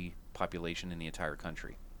refugee population in the entire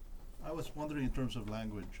country. I was wondering in terms of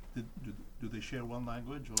language, do they share one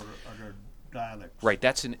language or are there dialects? Right,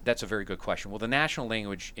 that's a very good question. Well, the national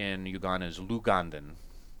language in Uganda is Lugandan,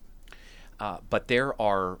 but there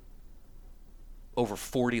are over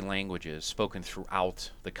 40 languages spoken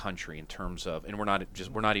throughout the country in terms of, and we're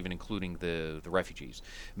not even including the refugees.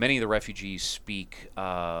 Many of the refugees speak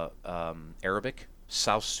Arabic,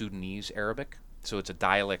 South Sudanese Arabic. So it's a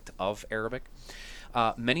dialect of Arabic.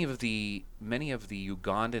 Many of the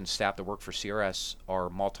Ugandan staff that work for CRS are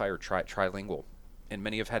multi or trilingual, and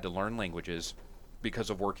many have had to learn languages because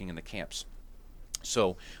of working in the camps.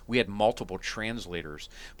 So we had multiple translators,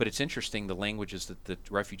 but it's interesting the languages that the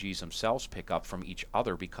refugees themselves pick up from each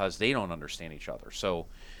other because they don't understand each other. So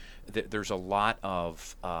there's a lot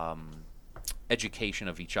of education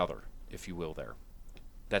of each other, if you will. There,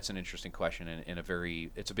 that's an interesting question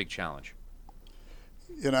and it's a big challenge.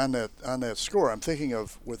 And on that score, I'm thinking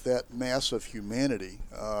of with that mass of humanity,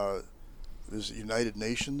 there's United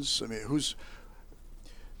Nations. I mean,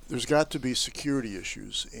 there's got to be security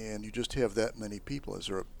issues, and you just have that many people. Is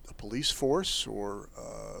there a police force, or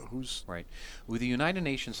who's right? Well, the United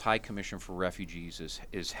Nations High Commission for Refugees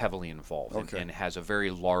is heavily involved and has a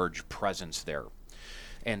very large presence there.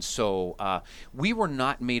 And so we were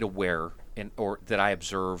not made aware, or that I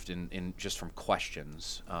observed in just from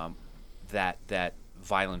questions, that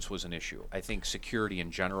violence was an issue. I think security in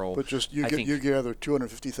general. But just you gather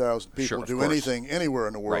 250,000 people, sure, do anything anywhere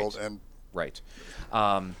in the world, right. And right.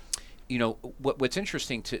 What's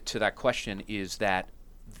interesting to that question is that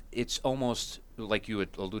it's almost like you had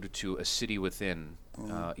alluded to, a city within,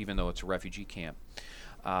 even though it's a refugee camp,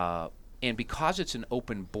 and because it's an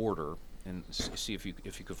open border. And see if you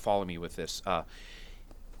could follow me with this.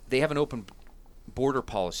 They have an open border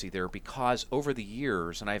policy there because over the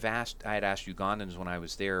years, and I had asked Ugandans when I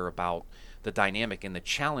was there about the dynamic and the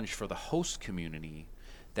challenge for the host community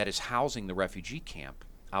that is housing the refugee camp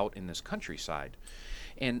out in this countryside.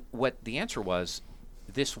 And what the answer was,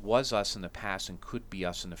 this was us in the past and could be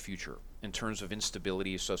us in the future in terms of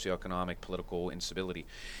instability, socioeconomic, political instability.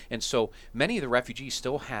 And so many of the refugees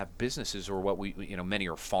still have businesses, or many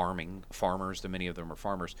are farmers, many of them are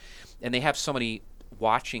farmers, and they have somebody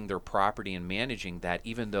watching their property and managing that,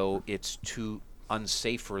 even though it's too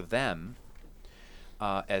unsafe for them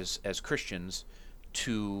as Christians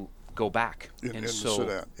to go back. In the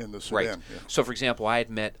Sudan. Right. Yeah. So, for example, I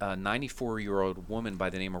had met a 94-year-old woman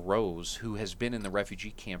by the name of Rose who has been in the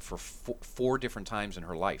refugee camp for four different times in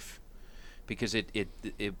her life, because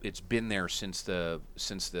it's been there since the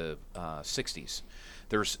 60s.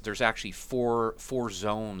 There's actually four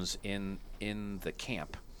zones in the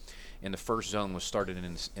camp, and the first zone was started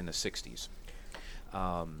in the 60s.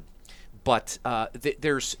 But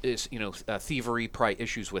there's thievery, probably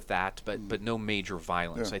issues with that, but no major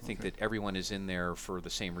violence. Yeah, I think that everyone is in there for the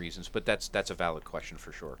same reasons, but that's a valid question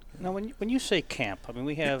for sure. Now, when you say camp, I mean,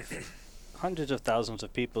 we have hundreds of thousands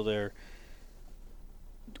of people there.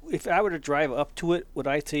 If I were to drive up to it, would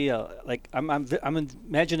I see I'm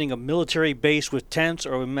imagining a military base with tents,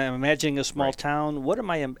 or I'm imagining a small town? What am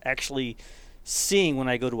I actually seeing when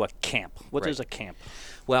I go to a camp? What is a camp?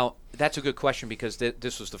 Well, that's a good question, because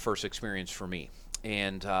this was the first experience for me.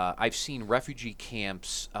 And I've seen refugee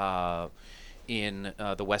camps in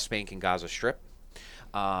the West Bank and Gaza Strip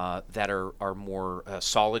that are more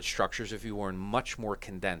solid structures, if you will, and much more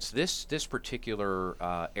condensed. This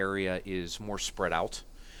particular area is more spread out.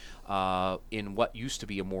 in what used to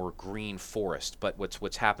be a more green forest. But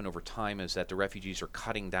what's happened over time is that the refugees are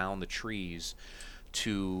cutting down the trees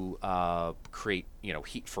to create,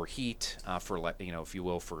 heat, for if you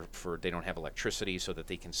will, for they don't have electricity, so that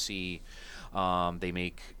they can see. They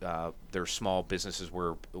make their small businesses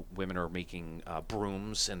where women are making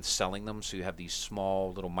brooms and selling them. So you have these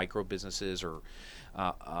small little micro businesses or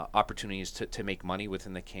opportunities to make money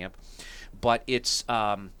within the camp. But it's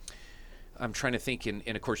I'm trying to think, and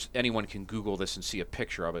of course anyone can Google this and see a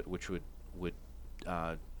picture of it, which would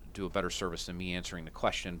do a better service than me answering the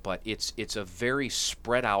question. But it's a very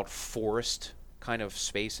spread out forest kind of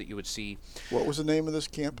space that you would see. What was the name of this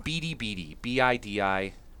camp? Bidi Bidi,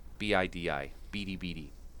 B-I-D-I, B-I-D-I, Bidi Bidi.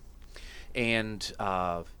 And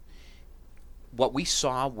what we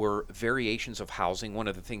saw were variations of housing. One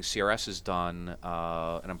of the things CRS has done,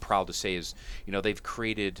 and I'm proud to say, is they've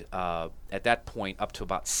created at that point up to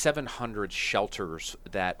about 700 shelters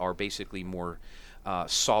that are basically more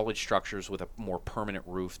solid structures with a more permanent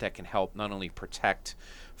roof that can help not only protect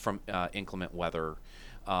from inclement weather,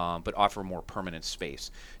 but offer more permanent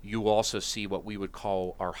space. You also see what we would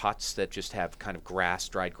call our huts that just have kind of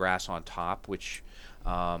dried grass on top, which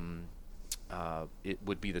it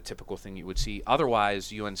would be the typical thing you would see.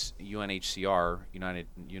 Otherwise, UNHCR,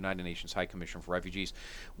 United Nations High Commission for Refugees,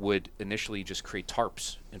 would initially just create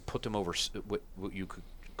tarps and put them over what you could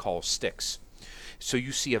call sticks. So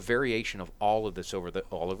you see a variation of all of this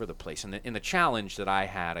all over the place. And the challenge that I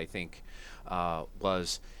had, I think,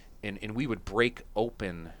 was, and we would break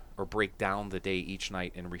open or break down the day each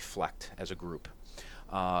night and reflect as a group.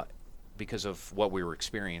 Because of what we were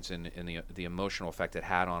experiencing and the emotional effect it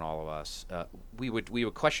had on all of us, we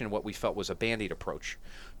would question what we felt was a Band-Aid approach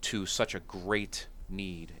to such a great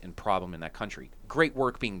need and problem in that country. Great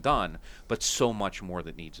work being done, but so much more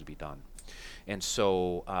that needs to be done. And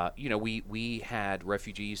so, we had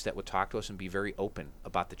refugees that would talk to us and be very open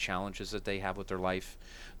about the challenges that they have with their life,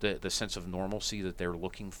 the sense of normalcy that they're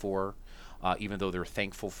looking for, even though they're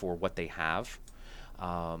thankful for what they have.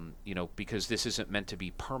 Because this isn't meant to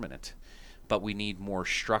be permanent, but we need more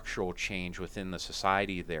structural change within the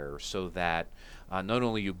society there, so that not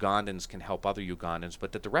only Ugandans can help other Ugandans,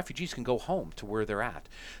 but that the refugees can go home to where they're at.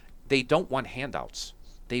 They don't want handouts.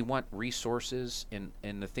 They want resources and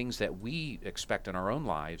the things that we expect in our own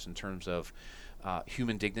lives in terms of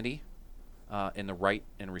human dignity and the right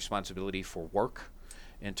and responsibility for work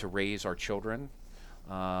and to raise our children.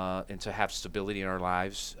 And to have stability in our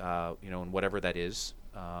lives, and whatever that is,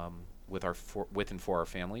 with and for our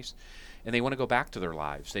families, and they want to go back to their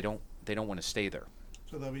lives. They don't want to stay there.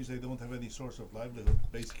 So that means they don't have any source of livelihood,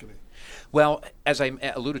 basically. Well, as I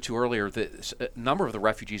alluded to earlier, the number of the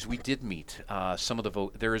refugees we did meet,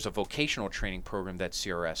 there is a vocational training program that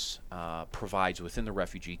CRS provides within the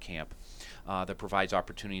refugee camp that provides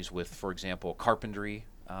opportunities with, for example, carpentry.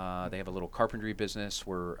 They have a little carpentry business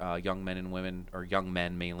where young men and women, or young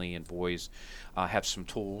men mainly and boys, have some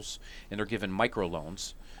tools, and they're given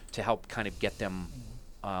microloans to help kind of get them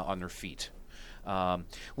on their feet.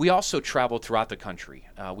 We also traveled throughout the country.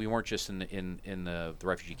 We weren't just in the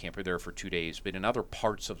refugee camp. We were there for 2 days, but in other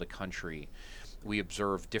parts of the country, we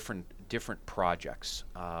observed different projects.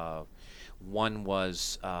 One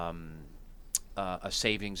was a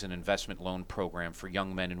savings and investment loan program for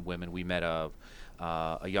young men and women. We met a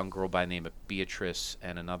young girl by the name of Beatrice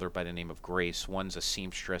and another by the name of Grace. One's a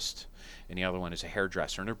seamstress and the other one is a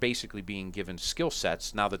hairdresser. And they're basically being given skill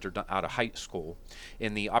sets now that they're out of high school,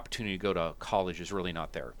 and the opportunity to go to college is really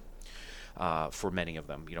not there for many of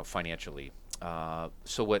them, financially.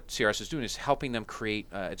 So what CRS is doing is helping them create,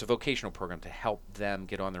 it's a vocational program to help them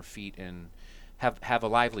get on their feet and have a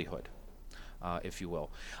livelihood, if you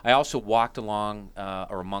will. I also walked along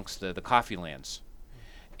or amongst the coffee lands.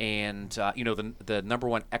 And the number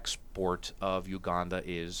one export of Uganda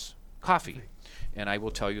is coffee, and I will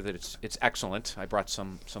tell you that it's excellent. I brought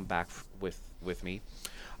some back with me,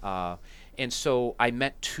 and so I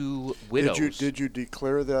met two widows. Did you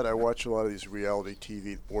declare that? I watch a lot of these reality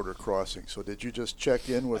TV border crossings. So did you just check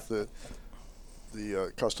in with the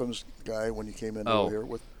customs guy when you came in over here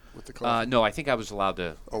with the coffee? No, I think I was allowed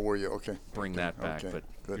to. Oh, were you? Okay. Bring that back, but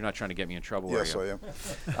good. You're not trying to get me in trouble, yes, are you?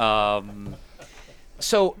 Yes, I am.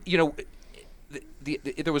 So,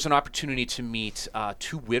 there was an opportunity to meet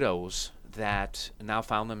two widows that now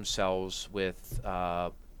found themselves with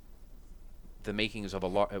the makings of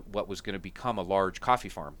what was going to become a large coffee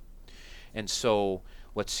farm. And so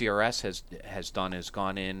what CRS has done is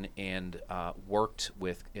gone in and worked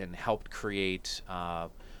with and helped create a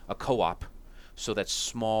co-op so that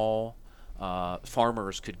small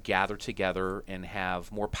farmers could gather together and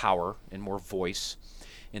have more power and more voice,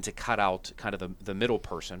 and to cut out kind of the middle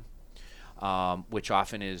person which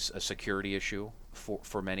often is a security issue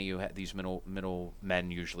for many. These middle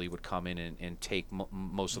men usually would come in and take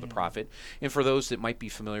most of the profit. And for those that might be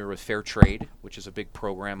familiar with Fair Trade, which is a big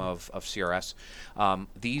program of CRS,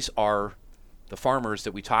 these are the farmers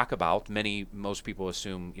that we talk about. Most people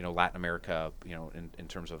assume, Latin America, in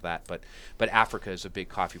terms of that, but Africa is a big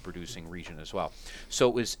coffee producing region as well. So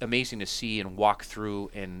it was amazing to see and walk through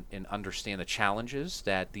and understand the challenges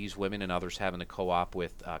that these women and others have in the co-op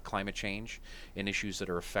with climate change and issues that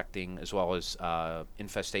are affecting, as well as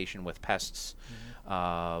infestation with pests,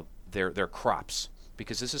 their crops.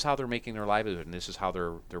 Because this is how they're making their livelihood, and this is how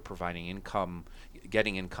they're providing income,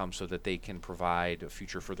 getting income, so that they can provide a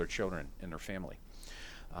future for their children and their family.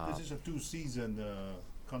 This is a 2-season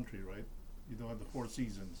country, right? You don't have the 4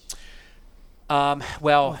 seasons.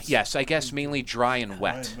 Yes, I guess mainly dry and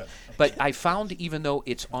wet. But I found, even though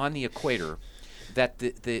it's on the equator, that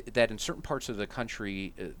that in certain parts of the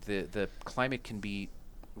country, the climate can be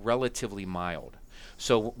relatively mild.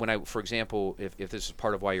 So for example, if this is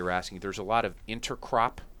part of why you're asking, there's a lot of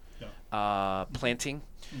intercrop planting,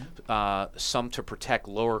 some to protect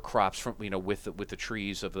lower crops from with the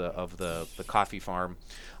trees of the coffee farm.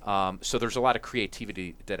 So there's a lot of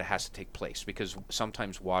creativity that has to take place, because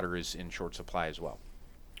sometimes water is in short supply as well.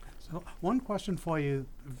 So one question for you,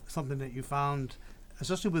 something that you found,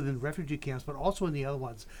 especially within refugee camps, but also in the other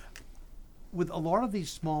ones. With a lot of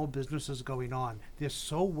these small businesses going on, they're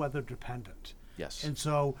so weather dependent. Yes. And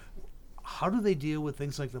so how do they deal with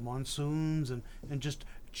things like the monsoons and just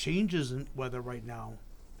changes in weather right now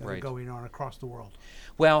that are going on across the world?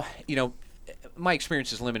 Well, my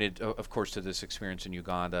experience is limited, of course, to this experience in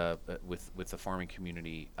Uganda with the farming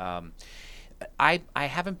community. I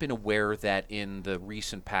haven't been aware that in the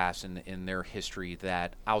recent past, in their history,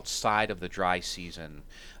 that outside of the dry season,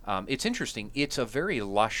 it's interesting. It's a very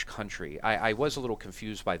lush country. I was a little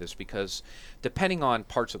confused by this, because depending on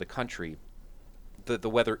parts of the country, the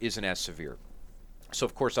weather isn't as severe. So,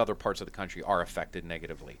 of course, other parts of the country are affected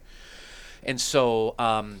negatively. And so,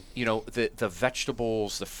 the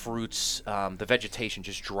vegetables, the fruits, the vegetation,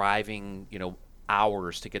 just driving,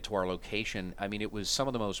 hours to get to our location. I mean, it was some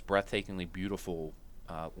of the most breathtakingly beautiful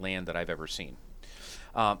land that I've ever seen.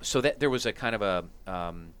 So that there was a kind of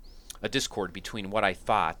a discord between what I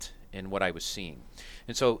thought and what I was seeing.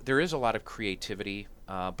 And so there is a lot of creativity,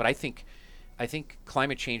 but I think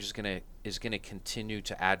climate change is going to continue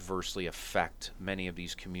to adversely affect many of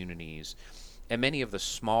these communities and many of the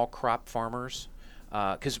small crop farmers.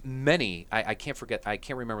 Because I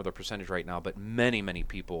can't remember the percentage right now, but many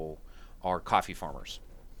people are coffee farmers.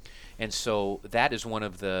 And so that is one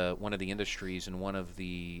of the industries and one of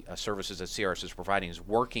the services that CRS is providing, is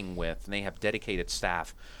working with, and they have dedicated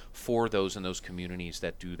staff for those in those communities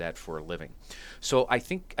that do that for a living. So I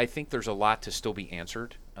think there's a lot to still be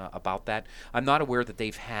answered about that. I'm not aware that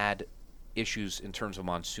they've had issues in terms of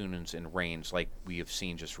monsoons and rains like we have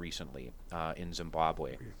seen just recently in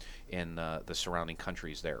Zimbabwe and the surrounding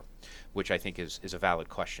countries there, which I think is a valid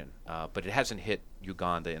question. But it hasn't hit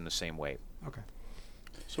Uganda in the same way. Okay.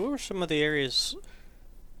 So what were some of the areas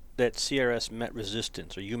that CRS met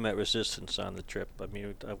resistance, or you met resistance on the trip? I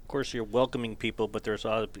mean, of course you're welcoming people, but there's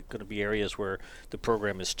going to be areas where the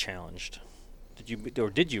program is challenged.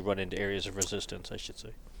 Did you run into areas of resistance, I should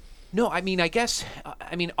say? No, I mean,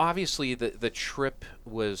 obviously the trip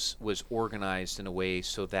was organized in a way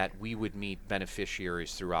so that we would meet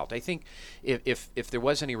beneficiaries throughout. I think if there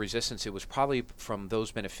was any resistance, it was probably from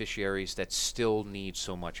those beneficiaries that still need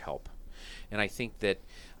so much help. And I think that,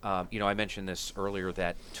 I mentioned this earlier,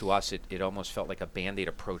 that to us it almost felt like a Band-Aid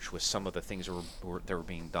approach with some of the things that were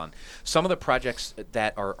being done. Some of the projects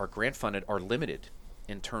that are grant funded are limited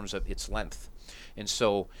in terms of its length. And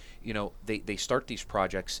so, they start these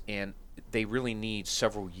projects and they really need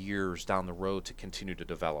several years down the road to continue to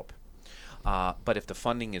develop. But if the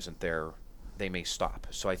funding isn't there, they may stop.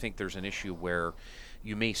 So I think there's an issue where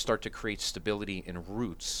you may start to create stability in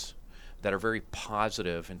roots that are very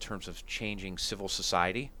positive in terms of changing civil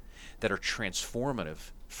society, that are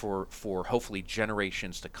transformative for hopefully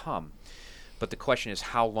generations to come. But the question is,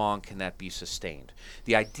 how long can that be sustained?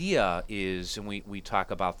 The idea is, and we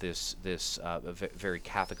talk about this very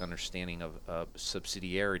Catholic understanding of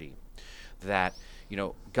subsidiarity, that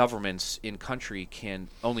governments in country can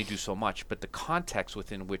only do so much, but the context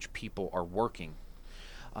within which people are working,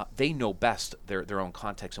 they know best their own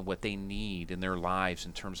context and what they need in their lives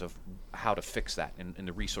in terms of how to fix that and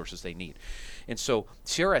the resources they need. And so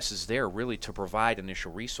CRS is there really to provide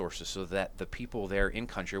initial resources so that the people there in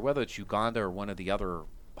country, whether it's Uganda or one of the other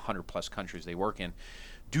 100+ countries they work in,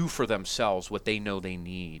 do for themselves what they know they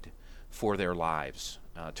need for their lives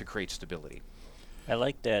to create stability. I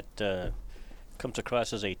like that comes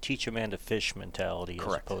across as a teach a man to fish mentality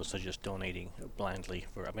Correct. as opposed to just donating blindly.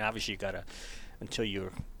 Obviously you gotta, until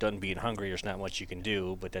you're done being hungry, there's not much you can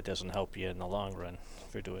do, but that doesn't help you in the long run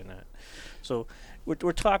if you're doing that. So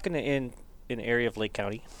we're talking in an area of Lake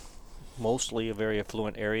County, mostly a very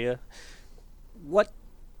affluent area. What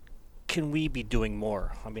can we be doing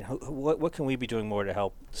more? I mean, what can we be doing more to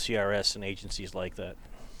help CRS and agencies like that?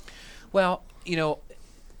 Well,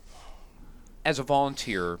 as a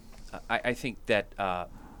volunteer, I think that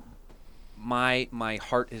my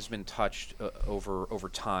heart has been touched over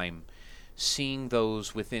time, seeing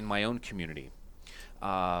those within my own community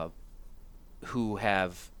who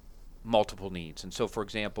have multiple needs. And so, for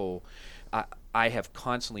example, I have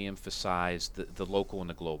constantly emphasized the local and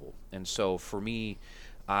the global. And so, for me,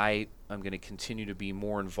 I am going to continue to be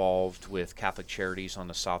more involved with Catholic Charities on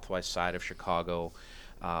the southwest side of Chicago,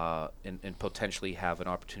 and potentially have an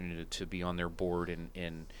opportunity to be on their board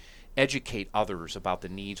and educate others about the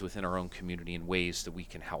needs within our own community in ways that we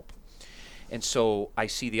can help. And so I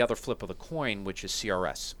see the other flip of the coin, which is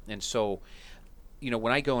CRS. And so,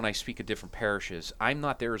 when I go and I speak at different parishes, I'm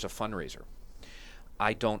not there as a fundraiser.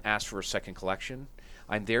 I don't ask for a second collection.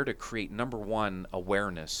 I'm there to create, number one,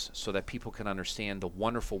 awareness so that people can understand the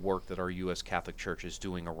wonderful work that our U.S. Catholic Church is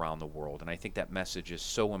doing around the world. And I think that message is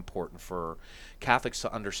so important for Catholics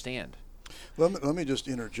to understand. Let me just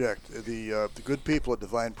interject. The good people at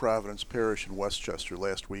Divine Providence Parish in Westchester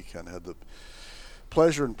last weekend had the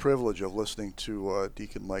pleasure and privilege of listening to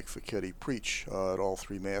Deacon Mike Ficchetti preach at all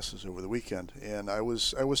three masses over the weekend. And I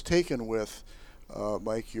was taken with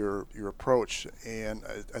Mike, your approach, and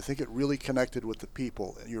I think it really connected with the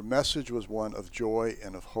people. Your message was one of joy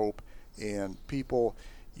and of hope, and people,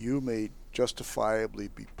 you may justifiably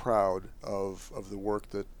be proud of the work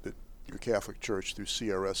that your Catholic Church through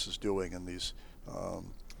CRS is doing in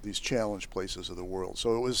these challenged places of the world.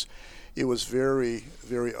 So it was very,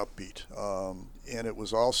 very upbeat, and it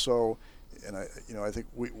was also, and I think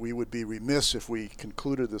we would be remiss if we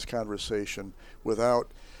concluded this conversation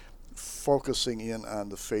without focusing in on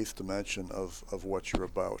the faith dimension of what you're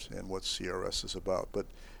about and what CRS is about. But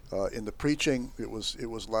in the preaching, it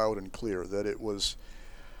was loud and clear that it was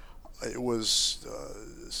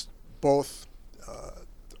both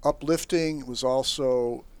uplifting. It was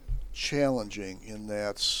also challenging in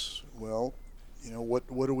that, well,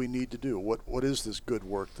 what do we need to do? What is this good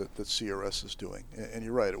work that CRS is doing? And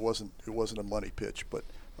you're right, it wasn't a money pitch, but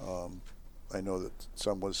I know that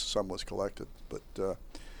some was collected, but.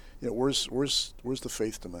 Where's the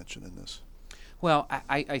faith dimension in this? Well,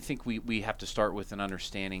 I think we have to start with an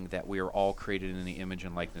understanding that we are all created in the image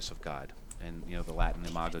and likeness of God, and the Latin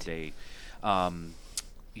Imago Dei.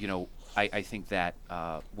 I think that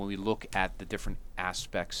when we look at the different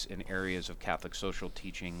aspects and areas of Catholic social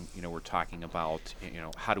teaching, we're talking about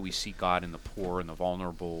how do we see God in the poor and the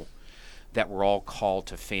vulnerable, that we're all called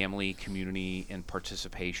to family, community, and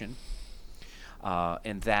participation,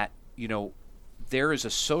 and that there is a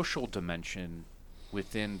social dimension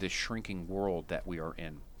within this shrinking world that we are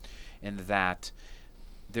in, and that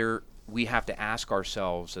we have to ask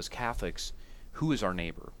ourselves as Catholics, who is our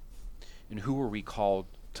neighbor, and who are we called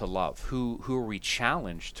to love? Who are we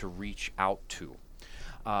challenged to reach out to?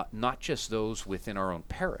 Not just those within our own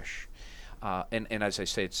parish. And as I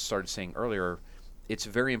started saying earlier, it's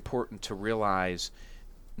very important to realize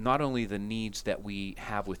not only the needs that we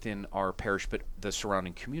have within our parish, but the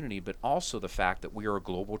surrounding community, but also the fact that we are a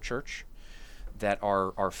global church, that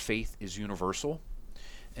our faith is universal,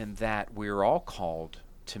 and that we're all called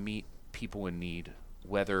to meet people in need,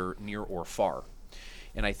 whether near or far.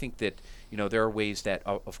 And I think that, there are ways that,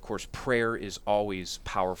 of course, prayer is always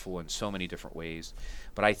powerful in so many different ways,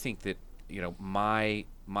 but I think that,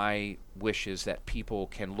 my wish is that people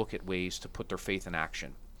can look at ways to put their faith in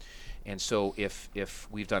action. And so if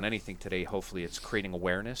we've done anything today, hopefully it's creating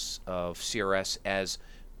awareness of CRS as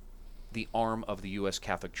the arm of the U.S.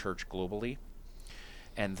 Catholic Church globally,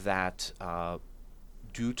 and that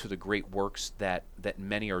due to the great works that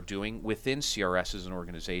many are doing within CRS as an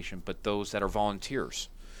organization, but those that are volunteers,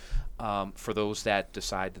 for those that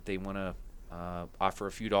decide that they want to offer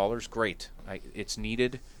a few dollars, great. It's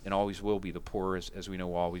needed and always will be. The poor, as we know,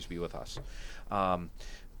 will always be with us.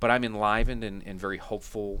 But I'm enlivened and very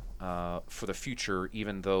hopeful for the future,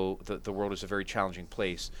 even though the world is a very challenging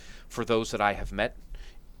place. For those that I have met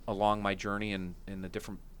along my journey in the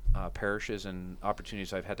different parishes and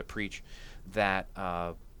opportunities I've had to preach, that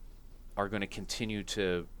are going to continue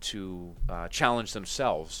to challenge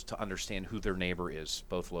themselves to understand who their neighbor is,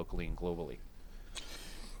 both locally and globally.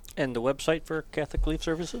 And the website for Catholic Relief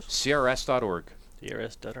Services? CRS.org.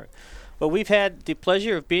 CRS.org. But we've had the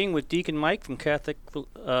pleasure of being with Deacon Mike from Catholic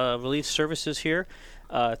Relief Services here.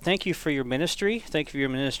 Thank you for your ministry. Thank you for your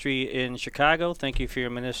ministry in Chicago. Thank you for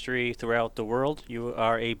your ministry throughout the world. You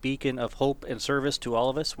are a beacon of hope and service to all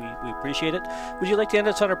of us. We appreciate it. Would you like to end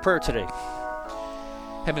us on a prayer today?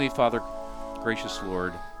 Heavenly Father, gracious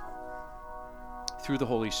Lord, through the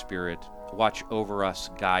Holy Spirit, watch over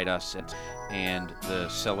us, guide us, and the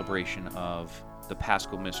celebration of the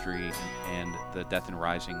Paschal mystery and the death and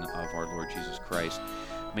rising of our Lord Jesus Christ.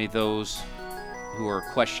 May those who are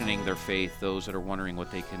questioning their faith, those that are wondering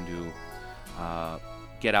what they can do,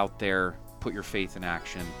 get out there, put your faith in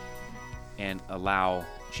action, and allow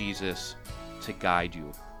Jesus to guide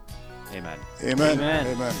you. Amen. Amen. Amen.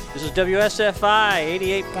 Amen. This is WSFI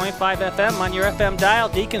 88.5 FM on your FM dial.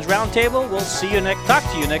 Deacons Roundtable. We'll talk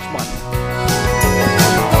to you next month.